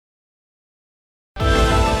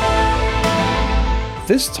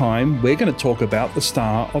This time, we're going to talk about the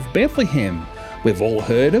Star of Bethlehem. We've all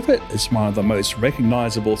heard of it. It's one of the most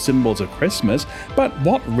recognizable symbols of Christmas. But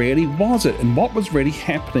what really was it, and what was really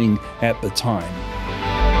happening at the time?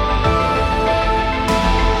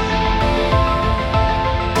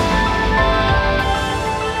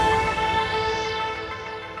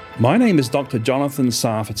 My name is Dr. Jonathan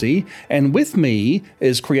Sarfati, and with me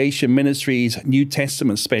is Creation Ministries New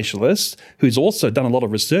Testament specialist, who's also done a lot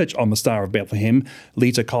of research on the Star of Bethlehem,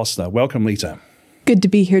 Lita Costa. Welcome, Lita. Good to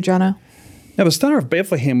be here, Jono. Now, the Star of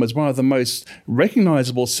Bethlehem was one of the most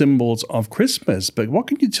recognizable symbols of Christmas, but what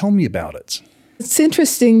can you tell me about it? It's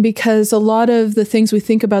interesting because a lot of the things we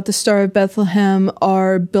think about the Star of Bethlehem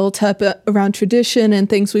are built up around tradition and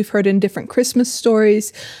things we've heard in different Christmas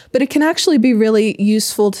stories, but it can actually be really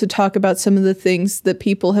useful to talk about some of the things that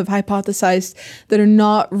people have hypothesized that are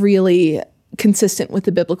not really consistent with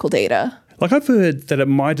the biblical data. Like, I've heard that it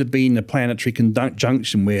might have been a planetary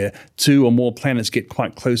conjunction where two or more planets get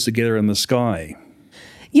quite close together in the sky.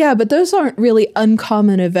 Yeah, but those aren't really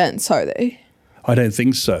uncommon events, are they? I don't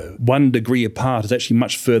think so. 1 degree apart is actually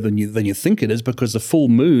much further than you think it is, because the full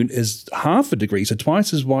moon is half a degree, so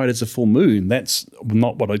twice as wide as a full moon. That's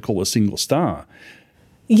not what I'd call a single star.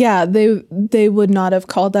 Yeah, they would not have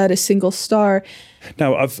called that a single star.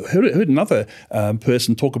 Now, I've heard another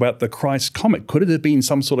person talk about the Christ comet. Could it have been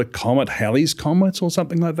some sort of comet, Halley's Comet or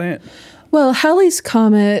something like that? Well, Halley's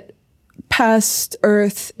Comet passed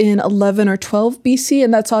Earth in 11 or 12 BC,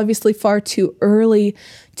 and that's obviously far too early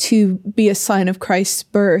to be a sign of Christ's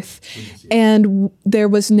birth. And there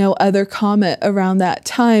was no other comet around that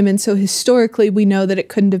time, and so historically we know that it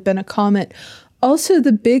couldn't have been a comet. Also,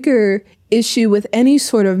 the bigger issue with any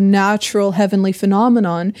sort of natural heavenly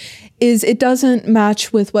phenomenon is it doesn't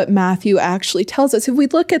match with what Matthew actually tells us. If we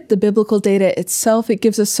look at the biblical data itself, it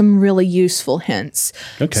gives us some really useful hints.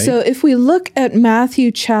 Okay. So if we look at Matthew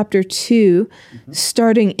chapter 2,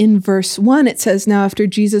 starting in verse 1, it says, "Now after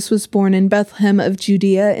Jesus was born in Bethlehem of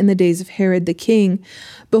Judea in the days of Herod the king,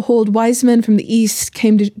 behold, wise men from the east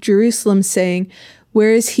came to Jerusalem, saying,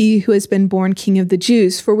 'Where is he who has been born King of the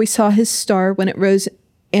Jews? For we saw his star when it rose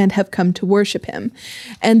and have come to worship him.'"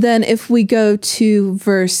 And then if we go to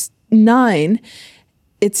verse 9,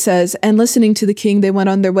 it says, "And listening to the king, they went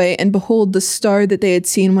on their way, and behold, the star that they had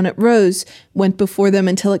seen when it rose went before them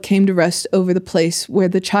until it came to rest over the place where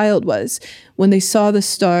the child was. When they saw the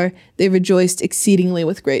star, they rejoiced exceedingly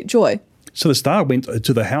with great joy." So the star went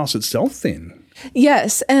to the house itself then?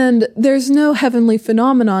 Yes, and there's no heavenly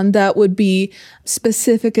phenomenon that would be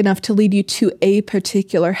specific enough to lead you to a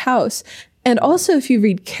particular house. And also, if you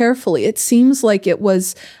read carefully, it seems like it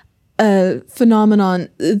was a phenomenon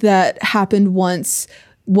that happened once,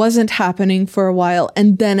 wasn't happening for a while,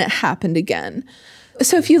 and then it happened again.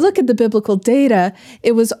 So if you look at the biblical data,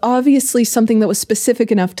 it was obviously something that was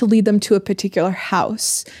specific enough to lead them to a particular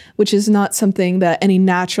house, which is not something that any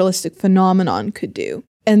naturalistic phenomenon could do.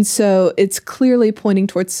 And so it's clearly pointing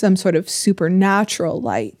towards some sort of supernatural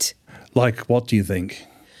light. Like what, do you think?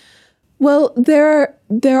 Well, there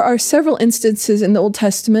are several instances in the Old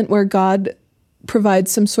Testament where God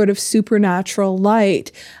provides some sort of supernatural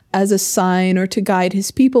light as a sign or to guide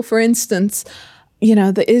his people. For instance,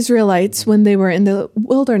 the Israelites, when they were in the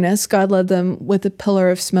wilderness, God led them with a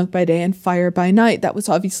pillar of smoke by day and fire by night. That was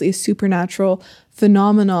obviously a supernatural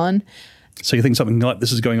phenomenon. So you think something like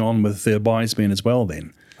this is going on with the wise men as well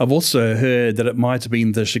then? I've also heard that it might have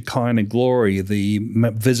been the Shekinah glory, the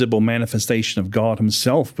visible manifestation of God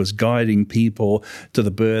himself, was guiding people to the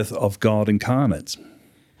birth of God incarnate.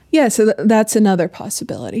 Yeah, so that's another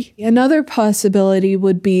possibility. Another possibility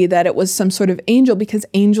would be that it was some sort of angel, because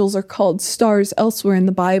angels are called stars elsewhere in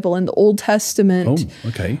the Bible. In the Old Testament,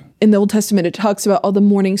 In the Old Testament, it talks about all the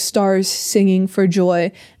morning stars singing for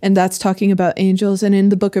joy, and that's talking about angels. And in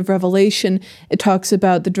the book of Revelation, it talks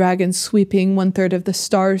about the dragon sweeping 1/3 of the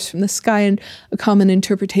stars from the sky, and a common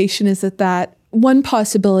interpretation is that one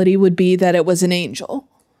possibility would be that it was an angel.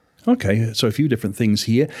 Okay, so a few different things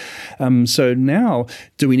here. So now,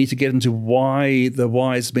 do we need to get into why the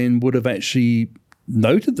wise men would have actually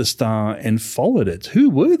noted the star and followed it?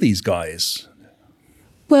 Who were these guys?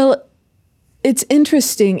 Well, it's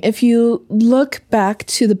interesting. If you look back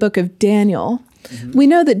to the book of Daniel, we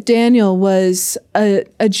know that Daniel was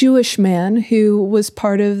a Jewish man who was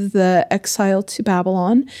part of the exile to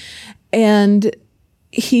Babylon, and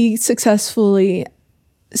he successfully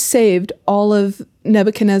saved all of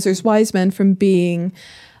Nebuchadnezzar's wise men from being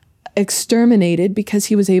exterminated because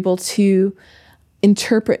he was able to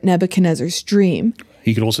interpret Nebuchadnezzar's dream.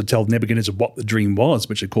 He could also tell Nebuchadnezzar what the dream was,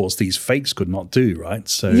 which, of course, these fakes could not do, right?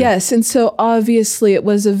 So yes, and so obviously it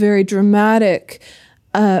was a very dramatic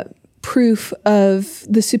proof of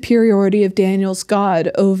the superiority of Daniel's God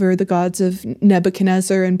over the gods of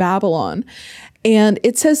Nebuchadnezzar and Babylon. And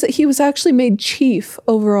it says that he was actually made chief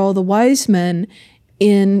over all the wise men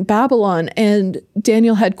in Babylon, and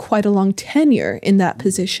Daniel had quite a long tenure in that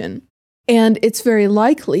position. And it's very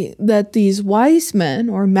likely that these wise men,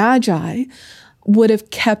 or magi, would have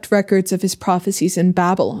kept records of his prophecies in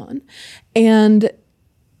Babylon. And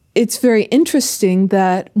it's very interesting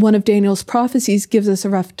that one of Daniel's prophecies gives us a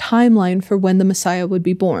rough timeline for when the Messiah would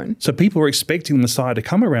be born. So people were expecting the Messiah to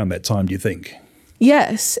come around that time, do you think?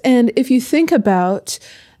 Yes, and if you think about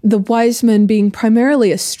the wise men being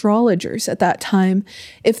primarily astrologers at that time,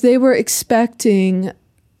 if they were expecting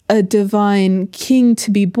a divine king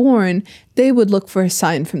to be born, they would look for a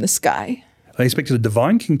sign from the sky. They expected a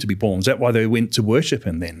divine king to be born. Is that why they went to worship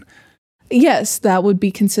him then? Yes, that would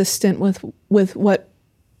be consistent with what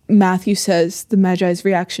Matthew says the Magi's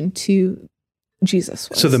reaction to Jesus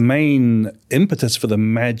was. So the main impetus for the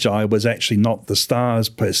Magi was actually not the stars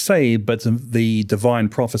per se, but the divine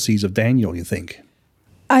prophecies of Daniel, you think?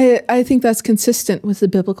 I think that's consistent with the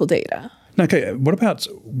biblical data. Okay, what about,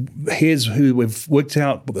 here's who we've worked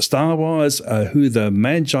out what the star was, who the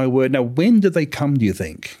Magi were. Now, when did they come, do you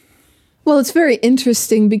think? Well, it's very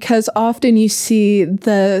interesting because often you see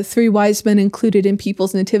the three wise men included in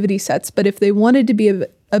people's nativity sets, but if they wanted to be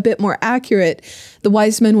a bit more accurate, the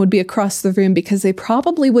wise men would be across the room because they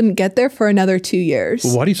probably wouldn't get there for another 2 years.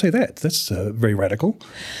 Well, why do you say that? That's very radical.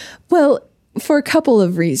 Well, for a couple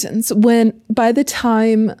of reasons. By the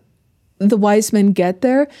time the wise men get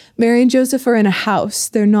there, Mary and Joseph are in a house.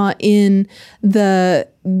 They're not in the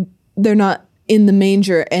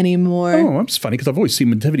manger anymore. Oh, that's funny because I've always seen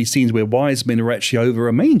nativity scenes where wise men are actually over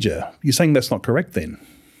a manger. You're saying that's not correct then?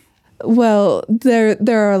 Well, there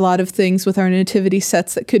are a lot of things with our nativity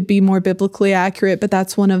sets that could be more biblically accurate, but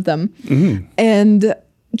that's one of them. Mm-hmm. And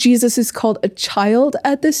Jesus is called a child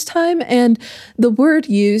at this time, and the word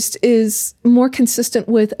used is more consistent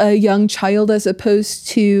with a young child as opposed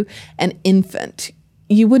to an infant.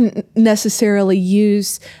 You wouldn't necessarily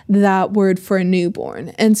use that word for a newborn.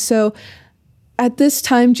 And so at this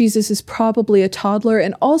time, Jesus is probably a toddler.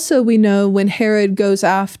 And also we know when Herod goes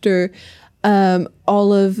after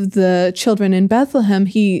all of the children in Bethlehem,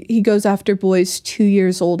 he goes after boys 2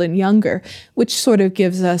 years old and younger, which sort of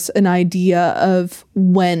gives us an idea of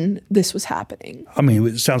when this was happening. I mean,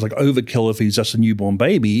 it sounds like overkill if he's just a newborn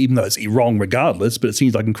baby, even though it's wrong regardless, but it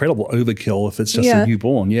seems like incredible overkill if it's just a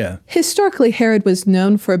newborn, yeah. Historically, Herod was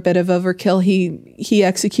known for a bit of overkill. He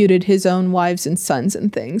executed his own wives and sons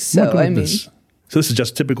and things. So, I mean... So this is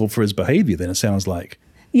just typical for his behavior then, it sounds like.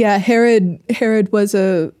 Yeah, Herod was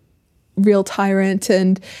a real tyrant,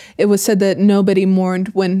 and it was said that nobody mourned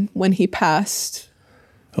when he passed.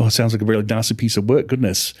 Oh, it sounds like a really nasty piece of work,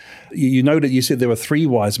 goodness. You know that you said there were three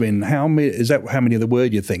wise men. How many of the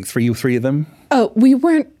word you think? Three of them? Oh,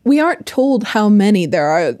 we aren't told how many there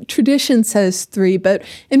are. Tradition says 3, but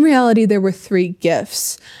in reality there were 3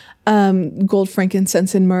 gifts. Gold,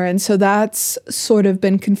 frankincense, and myrrh. And so that's sort of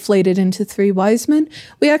been conflated into 3 wise men.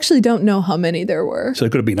 We actually don't know how many there were. So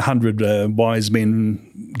it could have been 100 wise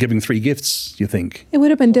men giving 3 gifts, you think? It would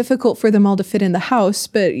have been difficult for them all to fit in the house,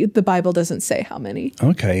 but the Bible doesn't say how many.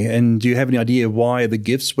 Okay. And do you have any idea why the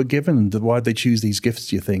gifts were given? Why did they choose these gifts,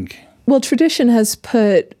 do you think? Well, tradition has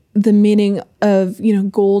put the meaning of,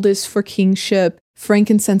 gold is for kingship,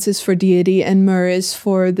 frankincense is for deity, and myrrh is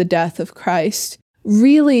for the death of Christ.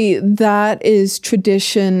 Really, that is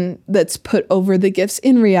tradition that's put over the gifts.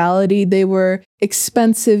 In reality, they were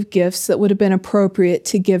expensive gifts that would have been appropriate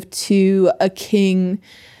to give to a king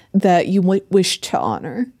that you wish to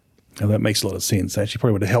honor. Now, that makes a lot of sense. Actually,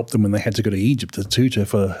 probably would have helped them when they had to go to Egypt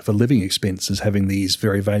for living expenses, having these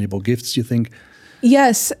very valuable gifts, you think?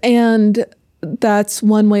 Yes, and that's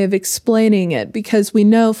one way of explaining it, because we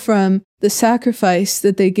know from the sacrifice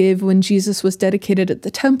that they gave when Jesus was dedicated at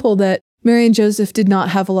the temple that Mary and Joseph did not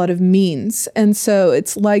have a lot of means, and so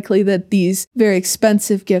it's likely that these very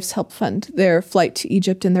expensive gifts helped fund their flight to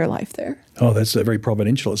Egypt and their life there. Oh, that's very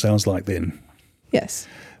providential, it sounds like then. Yes.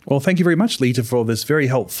 Well, thank you very much, Lita, for this very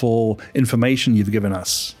helpful information you've given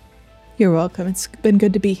us. You're welcome. It's been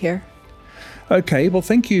good to be here. Okay, well,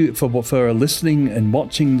 thank you for listening and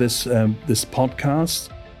watching this podcast.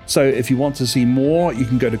 So if you want to see more, you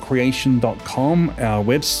can go to creation.com, our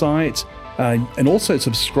website, and also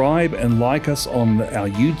subscribe and like us on our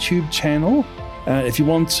YouTube channel. If you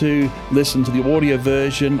want to listen to the audio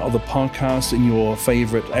version of the podcast in your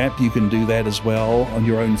favorite app, you can do that as well on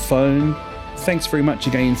your own phone. Thanks very much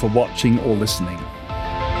again for watching or listening.